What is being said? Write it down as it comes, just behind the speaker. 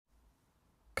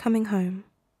Coming Home,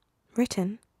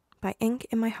 written by Ink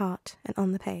in My Heart and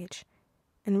on the Page,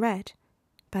 and read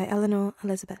by Eleanor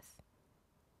Elizabeth.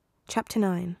 Chapter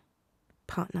 9,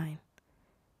 Part 9.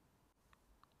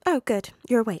 Oh, good,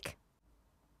 you're awake.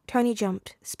 Tony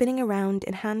jumped, spinning around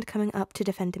and hand coming up to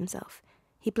defend himself.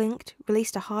 He blinked,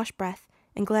 released a harsh breath,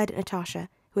 and glared at Natasha,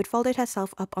 who had folded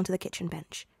herself up onto the kitchen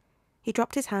bench. He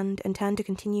dropped his hand and turned to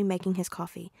continue making his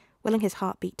coffee, willing his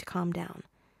heartbeat to calm down.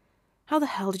 How the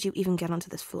hell did you even get onto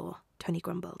this floor? Tony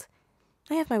grumbled.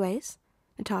 I have my ways,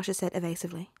 Natasha said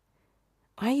evasively.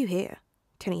 Why are you here?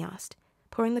 Tony asked,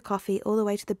 pouring the coffee all the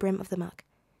way to the brim of the mug.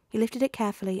 He lifted it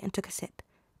carefully and took a sip,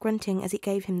 grunting as it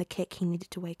gave him the kick he needed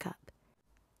to wake up.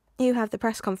 You have the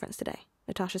press conference today,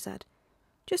 Natasha said.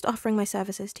 Just offering my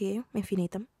services to you, if you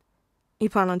need them. You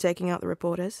plan on taking out the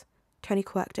reporters? Tony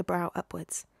quirked a brow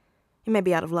upwards. You may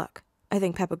be out of luck. I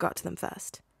think Pepper got to them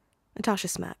first. Natasha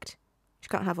smirked. She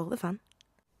can't have all the fun.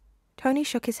 Tony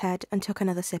shook his head and took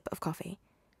another sip of coffee.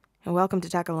 You're welcome to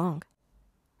tag along.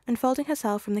 Unfolding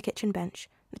herself from the kitchen bench,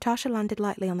 Natasha landed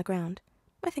lightly on the ground.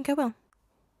 I think I will.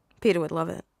 Peter would love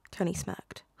it, Tony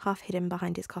smirked, half hidden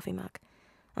behind his coffee mug.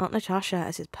 Aunt Natasha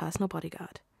as his personal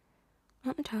bodyguard.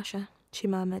 Aunt Natasha, she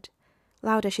murmured.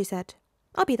 Louder, she said,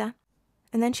 I'll be there.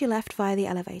 And then she left via the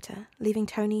elevator, leaving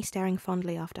Tony staring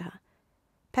fondly after her.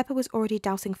 Pepper was already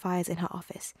dousing fires in her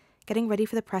office, getting ready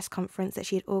for the press conference that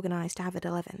she had organised to have at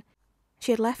 11.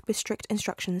 She had left with strict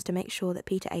instructions to make sure that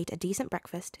Peter ate a decent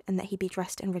breakfast and that he be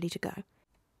dressed and ready to go.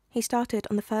 He started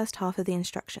on the first half of the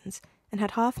instructions and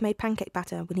had half made pancake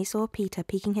batter when he saw Peter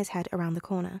peeking his head around the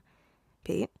corner.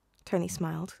 Pete? Tony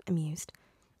smiled, amused.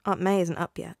 Aunt May isn't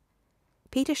up yet.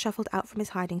 Peter shuffled out from his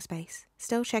hiding space,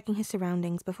 still checking his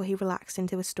surroundings before he relaxed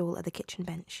into a stool at the kitchen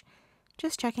bench.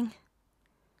 Just checking.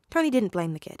 Tony didn't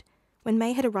blame the kid. When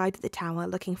May had arrived at the tower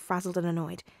looking frazzled and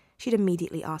annoyed, she'd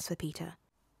immediately asked for Peter.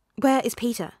 Where is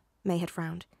Peter? May had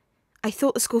frowned. I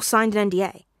thought the school signed an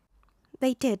NDA.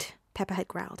 They did, Pepper had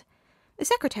growled. The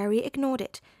secretary ignored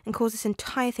it and caused this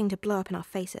entire thing to blow up in our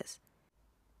faces.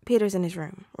 Peter's in his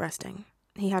room, resting.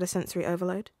 He had a sensory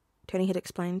overload, Tony had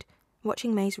explained,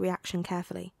 watching May's reaction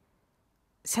carefully.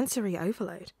 Sensory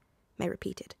overload? May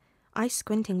repeated, eyes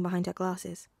squinting behind her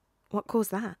glasses. What caused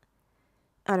that?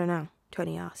 I don't know,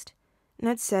 Tony asked.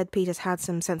 Ned said Peter's had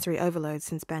some sensory overload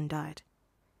since Ben died.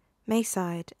 May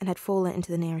sighed and had fallen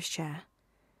into the nearest chair.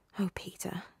 Oh,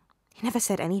 Peter. He never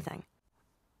said anything.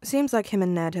 Seems like him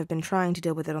and Ned have been trying to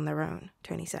deal with it on their own,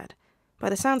 Tony said. By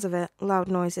the sounds of it, loud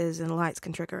noises and lights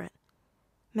can trigger it.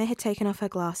 May had taken off her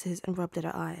glasses and rubbed at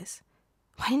her eyes.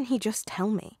 Why didn't he just tell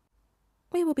me?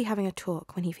 We will be having a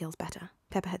talk when he feels better,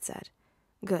 Pepper had said.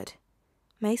 Good.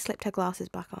 May slipped her glasses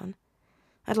back on.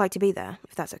 I'd like to be there,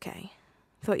 if that's okay.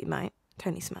 Thought you might,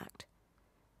 Tony smirked.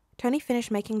 Tony finished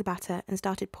making the batter and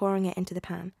started pouring it into the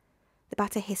pan, the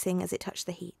batter hissing as it touched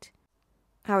the heat.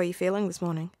 How are you feeling this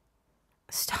morning?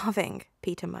 Starving,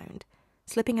 Peter moaned,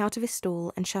 slipping out of his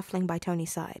stool and shuffling by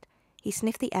Tony's side. He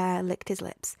sniffed the air, licked his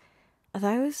lips. Are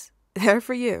those? They're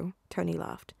for you, Tony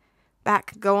laughed.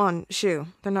 Back, go on, shoo,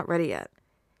 they're not ready yet.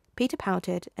 Peter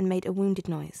pouted and made a wounded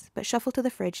noise, but shuffled to the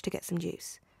fridge to get some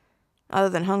juice. Other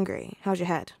than hungry, how's your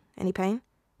head? Any pain?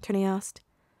 Tony asked.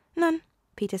 None,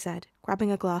 Peter said,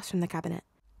 grabbing a glass from the cabinet.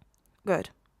 Good,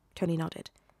 Tony nodded.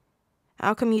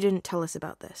 How come you didn't tell us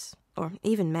about this? Or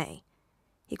even May?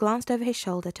 He glanced over his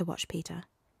shoulder to watch Peter.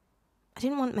 I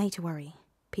didn't want May to worry,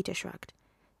 Peter shrugged,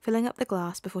 filling up the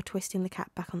glass before twisting the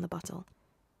cap back on the bottle.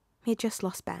 He had just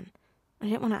lost Ben. I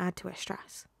didn't want to add to her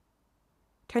stress.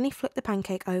 Tony flipped the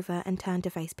pancake over and turned to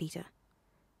face Peter.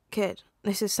 Kid,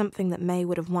 this is something that May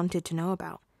would have wanted to know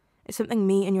about. It's something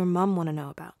me and your mum want to know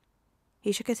about.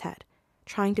 He shook his head,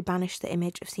 trying to banish the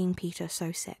image of seeing Peter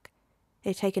so sick. It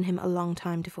had taken him a long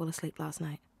time to fall asleep last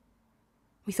night.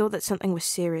 We thought that something was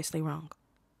seriously wrong.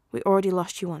 We already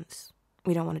lost you once.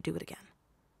 We don't want to do it again.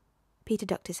 Peter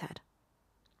ducked his head.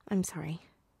 I'm sorry.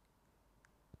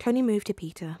 Tony moved to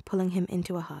Peter, pulling him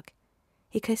into a hug.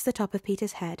 He kissed the top of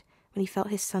Peter's head when he felt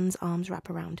his son's arms wrap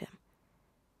around him.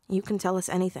 You can tell us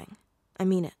anything. I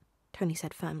mean it, Tony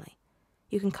said firmly.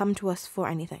 You can come to us for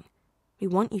anything. We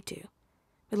want you to.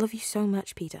 We love you so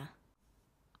much, Peter.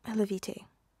 I love you too,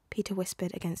 Peter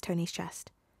whispered against Tony's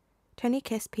chest. Tony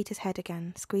kissed Peter's head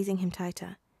again, squeezing him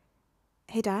tighter.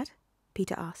 Hey, Dad?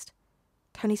 Peter asked.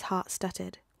 Tony's heart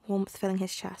stuttered, warmth filling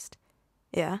his chest.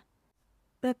 Yeah?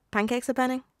 The pancakes are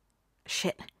burning?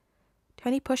 Shit.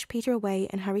 Tony pushed Peter away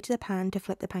and hurried to the pan to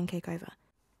flip the pancake over.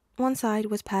 One side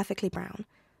was perfectly brown,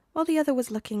 while the other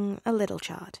was looking a little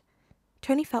charred.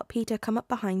 Tony felt Peter come up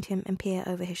behind him and peer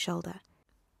over his shoulder.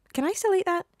 Can I still eat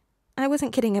that? I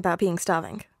wasn't kidding about being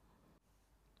starving.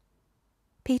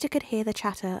 Peter could hear the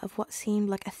chatter of what seemed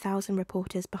like 1,000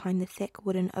 reporters behind the thick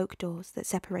wooden oak doors that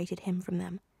separated him from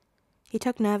them. He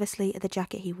tugged nervously at the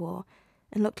jacket he wore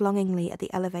and looked longingly at the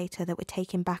elevator that would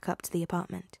take him back up to the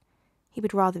apartment. He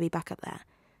would rather be back up there,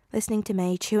 listening to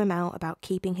May chew him out about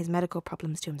keeping his medical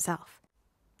problems to himself.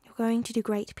 "You're going to do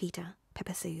great, Peter,"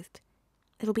 Pepper soothed.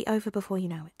 "It'll be over before you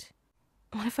know it."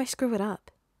 "What if I screw it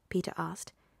up?" Peter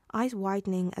asked, eyes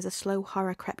widening as a slow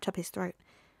horror crept up his throat.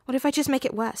 "What if I just make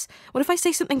it worse? What if I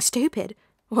say something stupid?"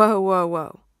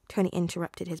 Whoa, Tony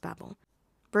interrupted his babble.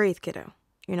 "Breathe, kiddo.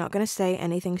 You're not going to say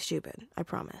anything stupid, I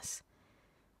promise."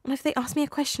 "What if they ask me a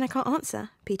question I can't answer?"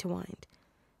 Peter whined.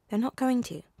 "They're not going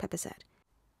to," Pepper said.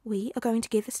 "We are going to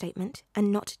give a statement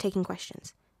and not taking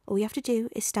questions. All you have to do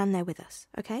is stand there with us,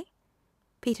 okay?"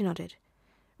 Peter nodded.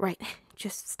 "Right,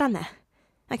 just stand there.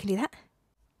 I can do that."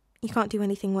 "You can't do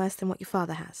anything worse than what your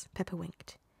father has," Pepper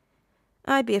winked.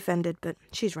 "I'd be offended, but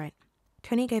she's right."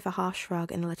 Tony gave a half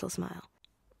shrug and a little smile.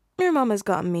 "Your mama's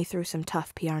gotten me through some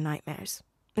tough PR nightmares.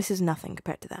 This is nothing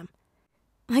compared to them."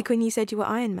 "Like when you said you were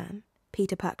Iron Man?"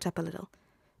 Peter perked up a little.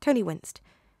 Tony winced.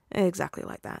 "Exactly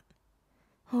like that."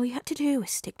 "All you had to do was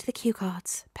stick to the cue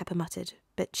cards," Pepper muttered,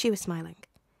 but she was smiling.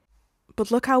 "But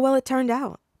look how well it turned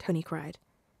out," Tony cried.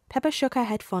 Pepper shook her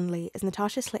head fondly as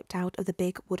Natasha slipped out of the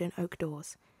big wooden oak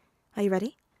doors. "Are you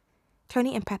ready?"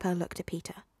 Tony and Pepper looked at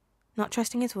Peter. Not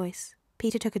trusting his voice,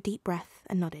 Peter took a deep breath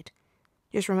and nodded.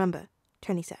 "Just remember,"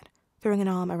 Tony said, throwing an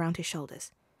arm around his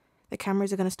shoulders. "The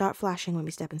cameras are going to start flashing when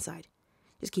we step inside.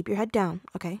 Just keep your head down,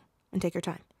 okay? And take your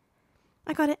time."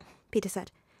 "I got it," Peter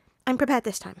said. "I'm prepared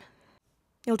this time."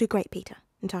 "You'll do great, Peter,"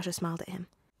 Natasha smiled at him.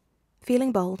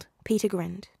 Feeling bold, Peter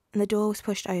grinned, and the door was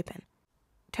pushed open.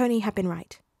 Tony had been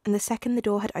right, and the second the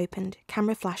door had opened,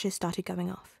 camera flashes started going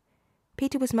off.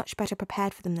 Peter was much better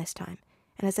prepared for them this time,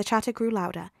 and as the chatter grew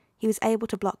louder, he was able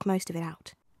to block most of it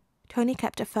out. Tony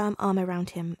kept a firm arm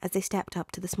around him as they stepped up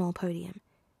to the small podium.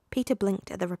 Peter blinked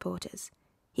at the reporters.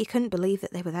 He couldn't believe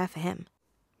that they were there for him.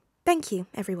 "Thank you,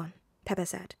 everyone," Pepper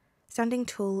said, standing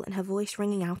tall and her voice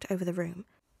ringing out over the room.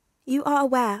 "You are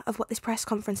aware of what this press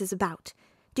conference is about.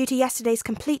 Due to yesterday's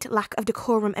complete lack of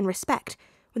decorum and respect,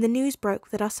 when the news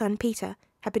broke that our son Peter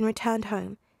had been returned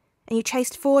home, and you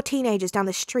chased 4 teenagers down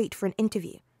the street for an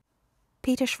interview."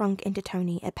 Peter shrunk into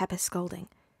Tony at Pepper's scolding,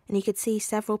 and he could see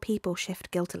several people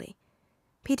shift guiltily.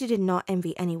 Peter did not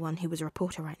envy anyone who was a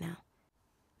reporter right now.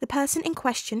 "The person in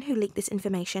question who leaked this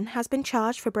information has been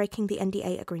charged for breaking the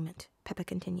NDA agreement," Pepper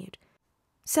continued.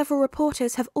 "Several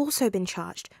reporters have also been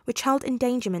charged with child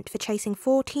endangerment for chasing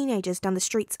 4 teenagers down the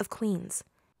streets of Queens."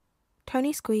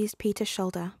 Tony squeezed Peter's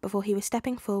shoulder before he was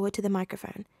stepping forward to the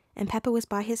microphone, and Pepper was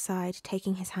by his side,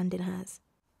 taking his hand in hers.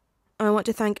 "I want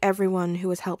to thank everyone who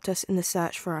has helped us in the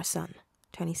search for our son,"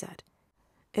 Tony said.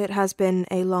 "It has been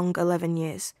a long 11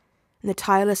 years, and the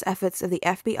tireless efforts of the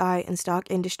FBI and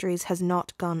Stark Industries has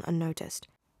not gone unnoticed.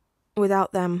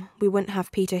 Without them, we wouldn't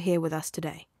have Peter here with us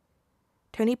today."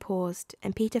 Tony paused,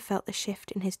 and Peter felt the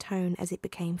shift in his tone as it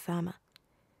became firmer.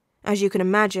 "As you can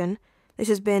imagine, this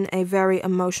has been a very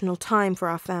emotional time for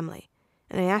our family,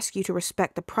 and I ask you to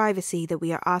respect the privacy that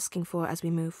we are asking for as we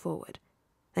move forward.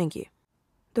 Thank you."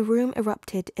 The room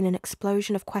erupted in an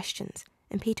explosion of questions,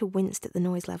 and Peter winced at the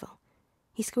noise level.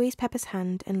 He squeezed Pepper's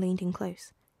hand and leaned in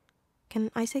close. "Can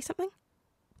I say something?"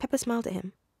 Pepper smiled at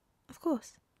him. "Of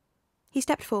course." He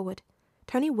stepped forward,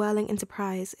 Tony whirling in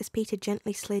surprise as Peter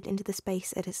gently slid into the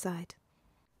space at his side.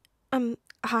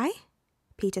 Hi?"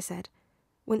 Peter said,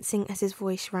 wincing as his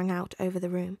voice rang out over the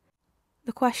room.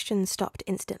 The questions stopped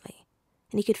instantly,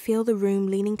 and he could feel the room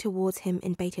leaning towards him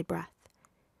in bated breath.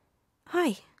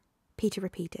 "Hi," Peter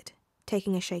repeated,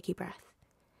 taking a shaky breath.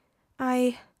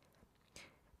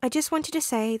 I just wanted to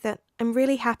say that I'm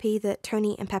really happy that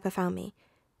Tony and Pepper found me,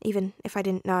 even if I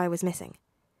didn't know I was missing."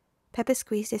 Pepper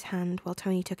squeezed his hand while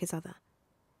Tony took his other.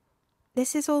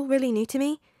 "This is all really new to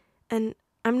me, and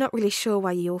I'm not really sure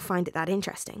why you all find it that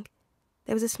interesting."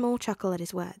 There was a small chuckle at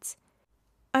his words.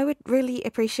 "I would really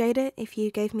appreciate it if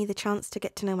you gave me the chance to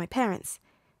get to know my parents,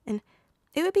 and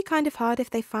it would be kind of hard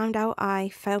if they found out I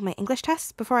failed my English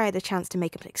test before I had a chance to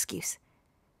make up an excuse."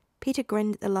 Peter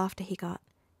grinned at the laughter he got.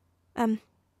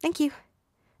 Thank you.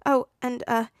 Oh, and,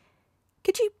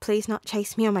 could you please not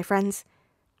chase me or my friends?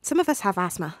 Some of us have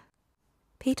asthma."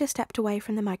 Peter stepped away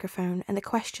from the microphone and the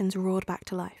questions roared back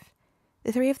to life.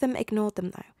 The 3 of them ignored them,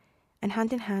 though, and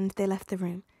hand in hand they left the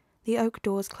room, the oak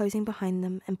doors closing behind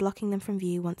them and blocking them from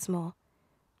view once more.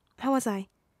 "How was I?"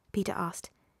 Peter asked,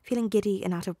 feeling giddy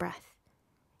and out of breath.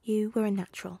 "You were a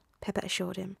natural," Pepper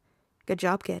assured him. "Good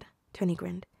job, kid," Tony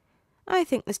grinned. "I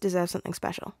think this deserves something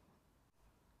special."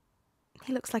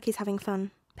 "He looks like he's having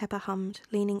fun," Pepper hummed,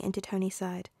 leaning into Tony's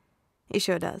side. "He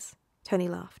sure does," Tony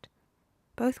laughed.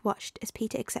 Both watched as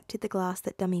Peter accepted the glass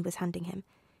that Dummy was handing him,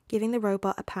 giving the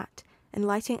robot a pat and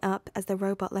lighting up as the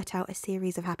robot let out a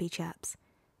series of happy chirps.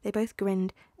 They both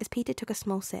grinned as Peter took a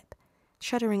small sip,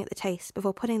 shuddering at the taste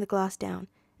before putting the glass down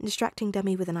and distracting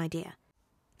Dummy with an idea.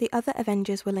 The other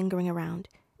Avengers were lingering around,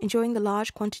 enjoying the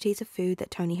large quantities of food that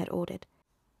Tony had ordered.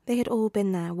 They had all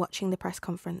been there watching the press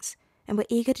conference, and were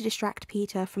eager to distract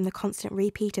Peter from the constant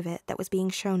repeat of it that was being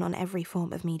shown on every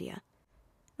form of media.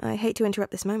 "I hate to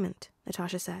interrupt this moment,"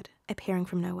 Natasha said, appearing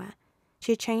from nowhere.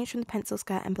 She had changed from the pencil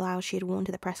skirt and blouse she had worn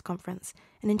to the press conference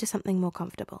and into something more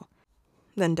comfortable.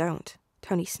 "Then don't,"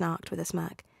 Tony snarked with a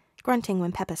smirk, grunting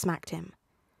when Pepper smacked him.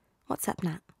 "What's up,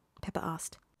 Nat?" Pepper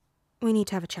asked. "We need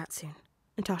to have a chat soon,"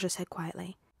 Natasha said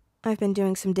quietly. "I've been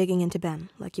doing some digging into Ben,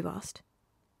 like you asked."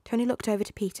 Tony looked over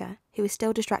to Peter, who was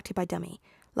still distracted by Dummy,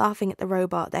 laughing at the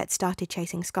robot that had started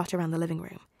chasing Scott around the living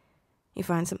room. "You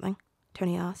find something?"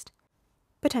 Tony asked.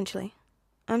 "Potentially.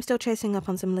 I'm still chasing up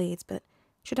on some leads, but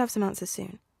should have some answers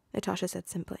soon," Natasha said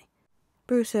simply.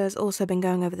 "Bruce has also been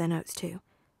going over their notes too.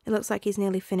 It looks like he's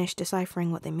nearly finished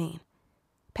deciphering what they mean."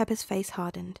 Pepper's face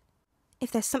hardened.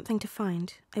 "If there's something to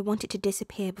find, I want it to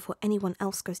disappear before anyone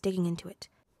else goes digging into it.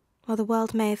 While the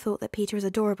world may have thought that Peter is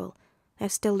adorable, they're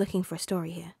still looking for a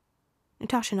story here."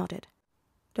 Natasha nodded.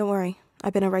 "Don't worry,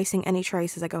 I've been erasing any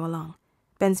trace as I go along.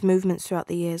 Ben's movements throughout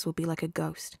the years will be like a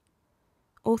ghost."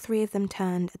 All three of them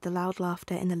turned at the loud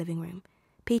laughter in the living room.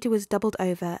 Peter was doubled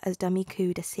over as Dummy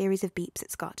cooed a series of beeps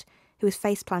at Scott, who was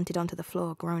face planted onto the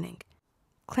floor, groaning.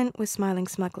 Clint was smiling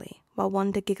smugly, while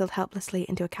Wanda giggled helplessly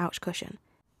into a couch cushion.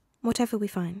 "Whatever we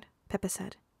find," Pepper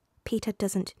said, "Peter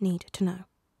doesn't need to know."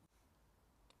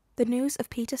 The news of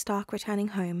Peter Stark returning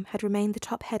home had remained the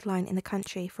top headline in the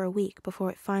country for a week before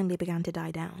it finally began to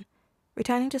die down.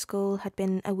 Returning to school had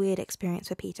been a weird experience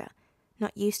for Peter,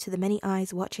 not used to the many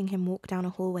eyes watching him walk down a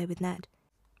hallway with Ned.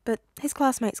 But his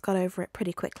classmates got over it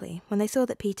pretty quickly when they saw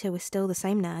that Peter was still the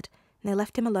same nerd, and they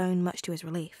left him alone much to his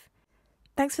relief.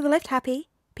 "Thanks for the lift, Happy,"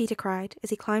 Peter cried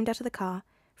as he climbed out of the car,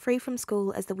 free from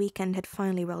school as the weekend had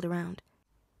finally rolled around.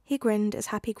 He grinned as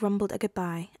Happy grumbled a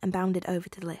goodbye and bounded over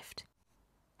to the lift.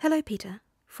 "Hello, Peter,"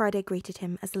 Friday greeted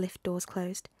him as the lift doors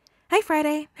closed. "Hey,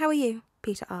 Friday, how are you?"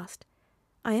 Peter asked.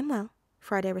 "I am well,"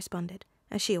 Friday responded,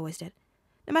 as she always did.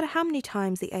 No matter how many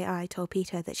times the AI told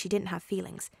Peter that she didn't have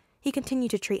feelings, he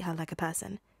continued to treat her like a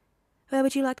person. "Where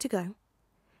would you like to go?"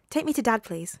 "Take me to Dad,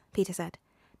 please," Peter said.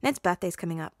 "Ned's birthday's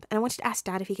coming up, and I wanted to ask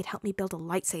Dad if he could help me build a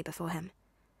lightsaber for him."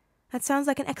 "That sounds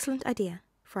like an excellent idea,"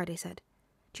 Friday said.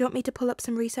 "Do you want me to pull up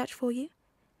some research for you?"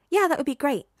 "Yeah, that would be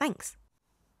great, thanks."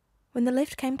 When the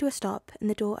lift came to a stop and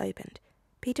the door opened,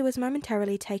 Peter was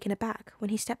momentarily taken aback when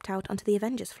he stepped out onto the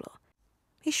Avengers floor.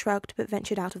 He shrugged but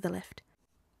ventured out of the lift.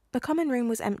 The common room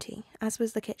was empty, as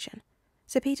was the kitchen,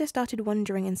 so Peter started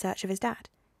wandering in search of his dad.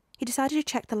 He decided to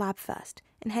check the lab first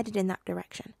and headed in that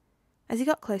direction. As he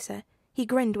got closer, he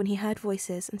grinned when he heard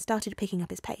voices and started picking up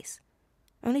his pace,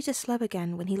 only to slow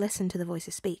again when he listened to the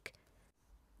voices speak.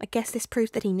 "I guess this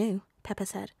proves that he knew," Pepper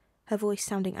said, her voice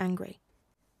sounding angry.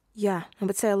 "Yeah, I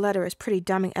would say a letter is pretty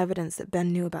damning evidence that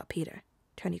Ben knew about Peter,"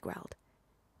 Tony growled.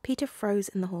 Peter froze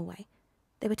in the hallway.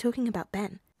 They were talking about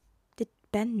Ben. Did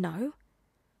Ben know?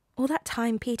 All that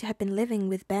time Peter had been living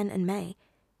with Ben and May,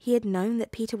 he had known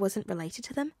that Peter wasn't related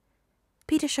to them?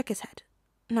 Peter shook his head.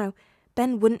 No,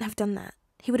 Ben wouldn't have done that.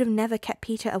 He would have never kept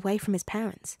Peter away from his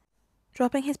parents.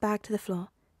 Dropping his bag to the floor,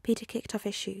 Peter kicked off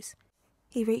his shoes.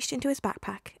 He reached into his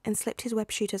backpack and slipped his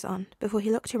web shooters on before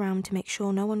he looked around to make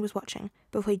sure no one was watching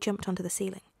before he jumped onto the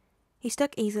ceiling. He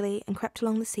stuck easily and crept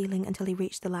along the ceiling until he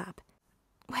reached the lab.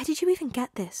 "Where did you even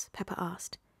get this?" Pepper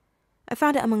asked. "I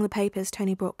found it among the papers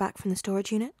Tony brought back from the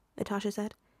storage unit," Natasha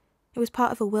said. "It was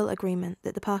part of a will agreement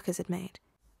that the Parkers had made.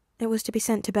 It was to be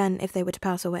sent to Ben if they were to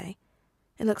pass away.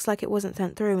 It looks like it wasn't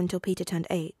sent through until Peter turned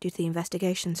 8 due to the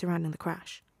investigation surrounding the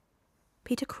crash."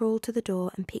 Peter crawled to the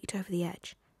door and peeked over the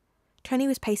edge. Tony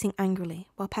was pacing angrily,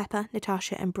 while Pepper,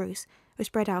 Natasha, and Bruce were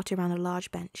spread out around a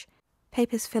large bench,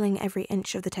 papers filling every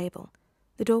inch of the table.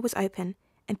 The door was open,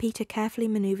 and Peter carefully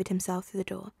maneuvered himself through the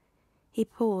door. He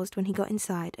paused when he got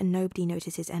inside, and nobody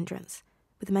noticed his entrance.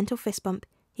 With a mental fist bump,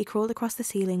 he crawled across the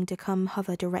ceiling to come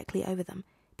hover directly over them,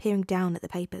 peering down at the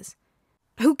papers.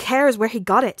 "Who cares where he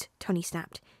got it?" Tony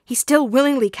snapped. "He still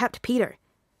willingly kept Peter."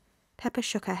 Pepper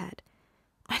shook her head.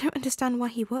 "I don't understand why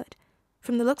he would.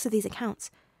 From the looks of these accounts,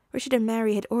 Richard and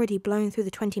Mary had already blown through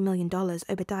the $20 million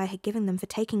Obadiah had given them for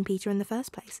taking Peter in the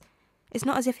first place. It's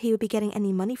not as if he would be getting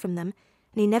any money from them,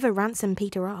 and he never ransomed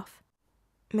Peter off."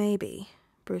 "Maybe,"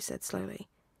 Bruce said slowly.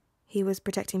 "He was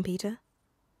protecting Peter?"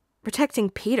 "Protecting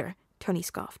Peter?" Tony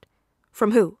scoffed.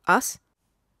 "From who? Us?"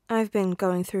 "I've been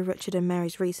going through Richard and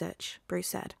Mary's research," Bruce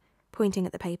said. pointing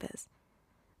at the papers.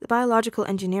 The biological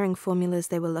engineering formulas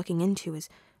they were looking into is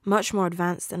much more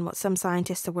advanced than what some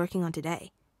scientists are working on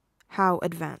today. How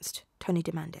advanced? Tony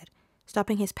demanded,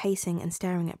 stopping his pacing and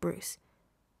staring at Bruce.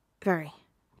 Very,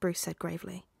 Bruce said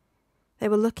gravely. They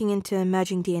were looking into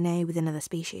merging DNA with another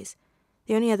species.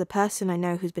 The only other person I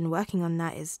know who's been working on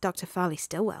that is Dr. Farley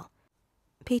Stillwell.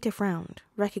 Peter frowned,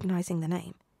 recognizing the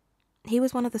name. He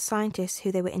was one of the scientists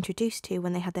who they were introduced to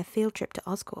when they had their field trip to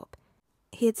Oscorp.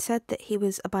 He had said that he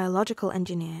was a biological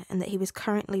engineer and that he was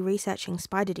currently researching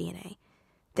spider DNA.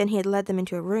 Then he had led them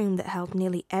into a room that held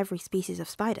nearly every species of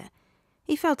spider.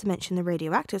 He failed to mention the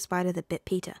radioactive spider that bit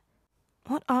Peter.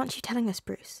 What aren't you telling us,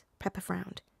 Bruce? Pepper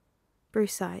frowned.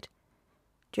 Bruce sighed.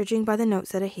 Judging by the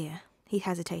notes that are here, he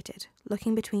hesitated,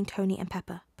 looking between Tony and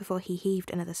Pepper before he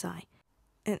heaved another sigh.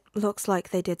 It looks like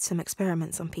they did some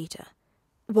experiments on Peter.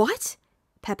 What?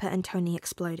 Pepper and Tony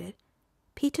exploded.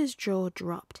 Peter's jaw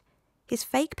dropped. His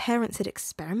fake parents had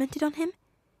experimented on him?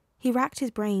 He racked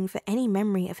his brain for any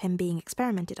memory of him being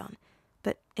experimented on,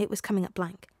 but it was coming up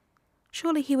blank.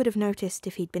 Surely he would have noticed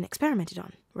if he'd been experimented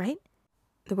on, right?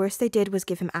 The worst they did was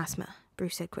give him asthma,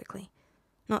 Bruce said quickly.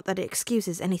 Not that it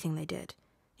excuses anything they did.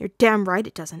 You're damn right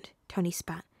it doesn't, Tony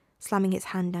spat, slamming his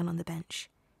hand down on the bench.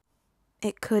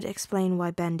 It could explain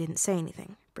why Ben didn't say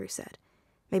anything, Bruce said.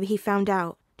 Maybe he found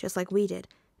out, just like we did,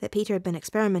 that Peter had been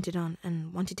experimented on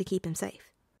and wanted to keep him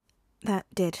safe. That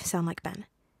did sound like Ben.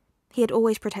 He had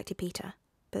always protected Peter,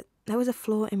 but there was a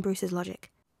flaw in Bruce's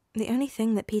logic. The only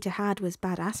thing that Peter had was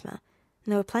bad asthma,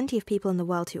 and there were plenty of people in the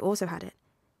world who also had it.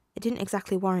 It didn't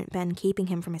exactly warrant Ben keeping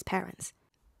him from his parents.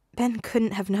 Ben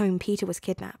couldn't have known Peter was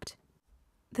kidnapped.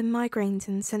 The migraines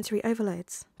and sensory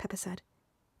overloads, Pepper said.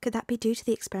 Could that be due to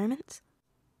the experiments?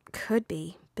 Could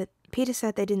be, but Peter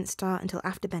said they didn't start until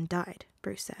after Ben died,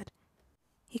 Bruce said.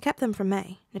 He kept them from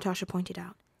May, Natasha pointed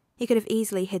out. He could have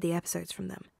easily hid the episodes from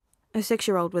them. A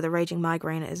 6-year-old with a raging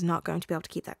migraine is not going to be able to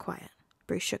keep that quiet.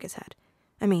 Bruce shook his head.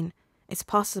 I mean, it's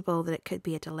possible that it could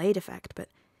be a delayed effect, but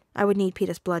I would need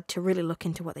Peter's blood to really look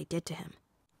into what they did to him.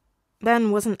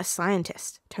 Ben wasn't a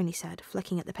scientist, Tony said,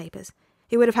 flicking at the papers.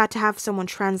 He would have had to have someone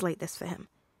translate this for him.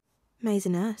 May's a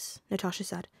nurse, Natasha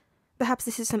said. Perhaps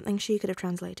this is something she could have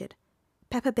translated.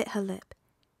 Pepper bit her lip.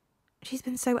 She's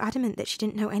been so adamant that she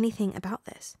didn't know anything about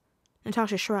this.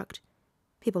 Natasha shrugged.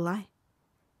 People lie.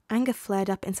 Anger flared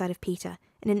up inside of Peter.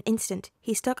 In an instant,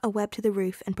 he stuck a web to the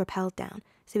roof and propelled down,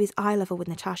 so he was eye level with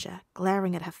Natasha,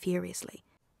 glaring at her furiously.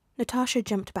 Natasha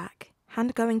jumped back,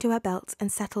 hand going to her belt,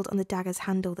 and settled on the dagger's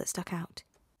handle that stuck out.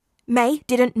 May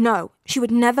didn't know. She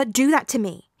would never do that to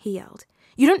me, he yelled.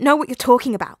 You don't know what you're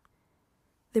talking about.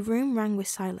 The room rang with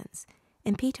silence,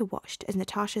 and Peter watched as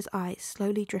Natasha's eyes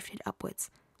slowly drifted upwards,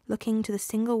 looking to the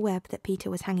single web that Peter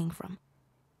was hanging from.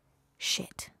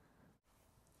 Shit.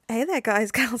 Hey there,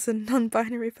 guys, gals, and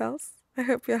non-binary pals. I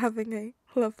hope you're having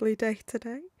a lovely day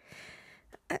today.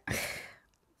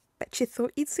 Bet you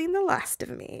thought you'd seen the last of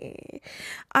me.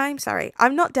 I'm sorry.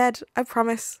 I'm not dead, I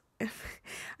promise.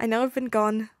 I know I've been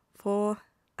gone for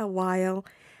a while,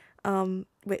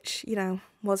 which,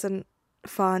 wasn't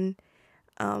fun.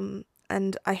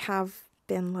 And I have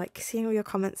been, seeing all your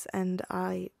comments, and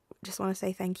I just want to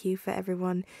say thank you for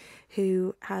everyone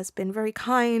who has been very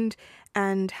kind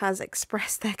and has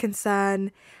expressed their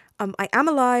concern. I am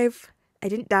alive. I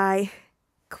didn't die.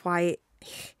 Quite.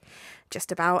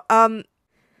 Just about.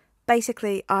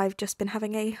 Basically, I've just been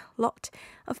having a lot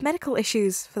of medical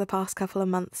issues for the past couple of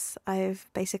months. I've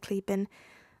basically been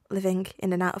living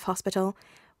in and out of hospital,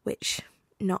 which,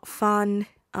 not fun.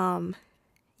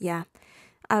 Yeah.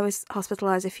 I was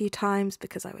hospitalized a few times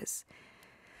because I was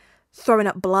throwing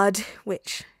up blood,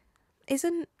 which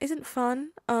isn't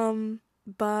fun.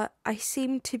 But I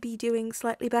seem to be doing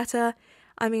slightly better.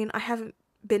 I mean, I haven't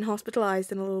been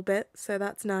hospitalized in a little bit, so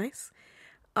that's nice.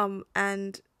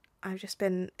 And I've just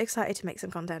been excited to make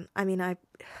some content. I mean, I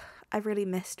really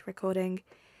missed recording,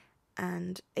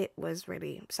 and it was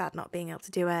really sad not being able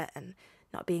to do it and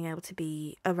not being able to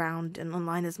be around and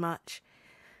online as much,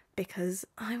 because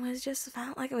I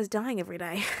felt like I was dying every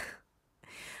day.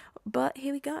 But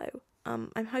here we go.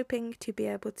 I'm hoping to be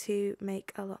able to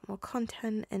make a lot more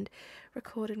content and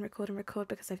record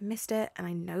because I've missed it, and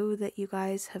I know that you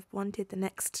guys have wanted the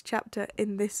next chapter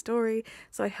in this story,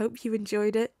 so I hope you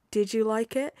enjoyed it. Did you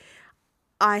like it?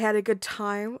 I had a good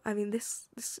time. I mean, this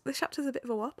chapter's a bit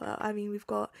of a whopper. I mean, we've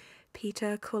got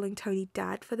Peter calling Tony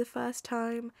dad for the first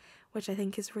time, which I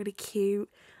think is really cute.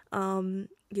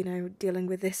 Dealing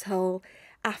with this whole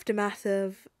aftermath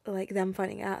of them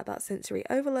finding out about sensory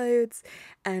overloads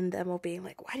and them all being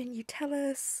like, why didn't you tell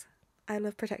us? I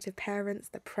love protective parents,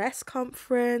 the press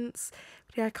conference,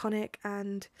 pretty iconic,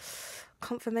 and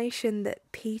confirmation that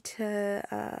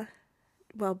Peter,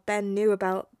 Ben knew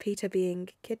about Peter being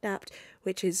kidnapped,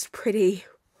 which is pretty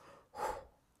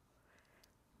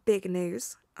big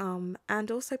news. And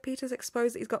also Peter's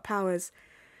exposed that he's got powers.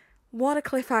 What a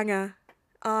cliffhanger.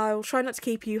 I'll try not to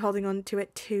keep you holding on to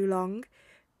it too long.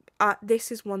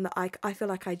 This is one that I feel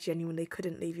like I genuinely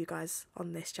couldn't leave you guys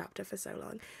on this chapter for so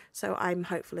long. So I'm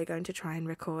hopefully going to try and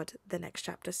record the next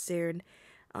chapter soon.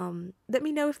 Let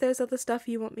me know if there's other stuff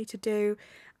you want me to do.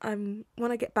 Want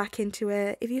to get back into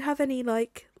it. If you have any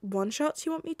like one-shots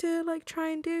you want me to like try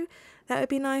and do, that would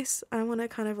be nice. I want to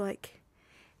kind of like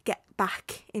get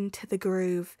back into the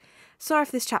groove. Sorry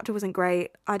if this chapter wasn't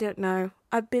great. I don't know.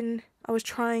 I was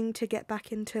trying to get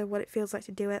back into what it feels like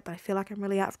to do it, but I feel like I'm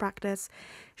really out of practice,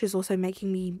 which is also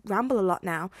making me ramble a lot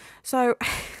now. So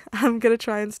I'm going to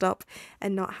try and stop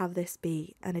and not have this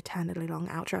be an eternally long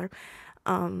outro.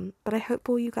 But I hope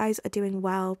all you guys are doing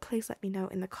well. Please let me know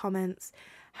in the comments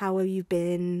how have you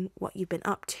been, what you've been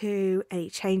up to, any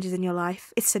changes in your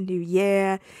life. It's a new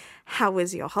year. How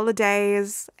was your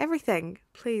holidays? Everything.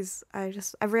 Please, I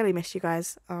really missed you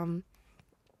guys.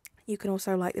 You can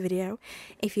also like the video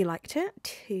if you liked it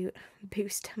to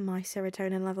boost my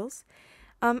serotonin levels.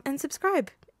 And subscribe.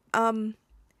 Now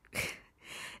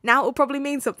it'll probably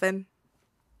mean something.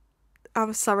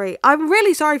 I'm sorry. I'm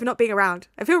really sorry for not being around.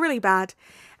 I feel really bad.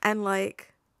 And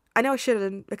like, I know I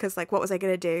shouldn't, because like, what was I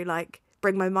going to do? Like,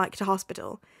 bring my mic to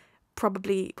hospital?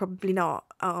 Probably not.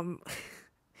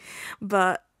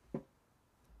 But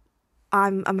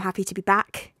I'm happy to be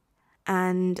back.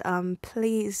 And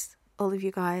please, all of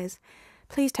you guys,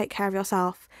 please take care of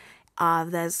yourself.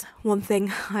 There's one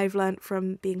thing I've learned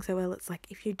from being so ill. It's like,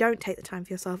 if you don't take the time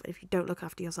for yourself, if you don't look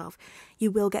after yourself, you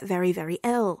will get very, very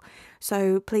ill.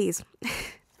 So please,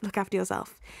 look after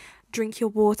yourself. Drink your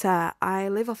water. I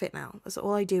live off it now. That's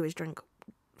all I do, is drink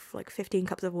like 15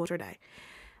 cups of water a day.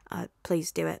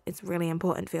 Please do it. It's really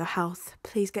important for your health.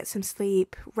 Please get some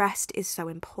sleep. Rest is so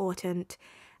important.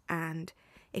 And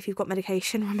if you've got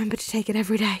medication, remember to take it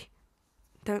every day.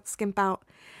 Don't skimp out.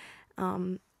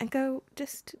 And go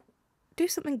just do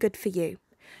something good for you.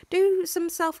 Do some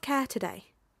self-care today.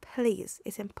 Please,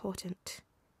 it's important.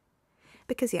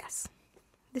 Because yes,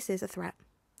 this is a threat.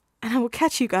 And I will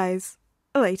catch you guys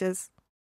laters.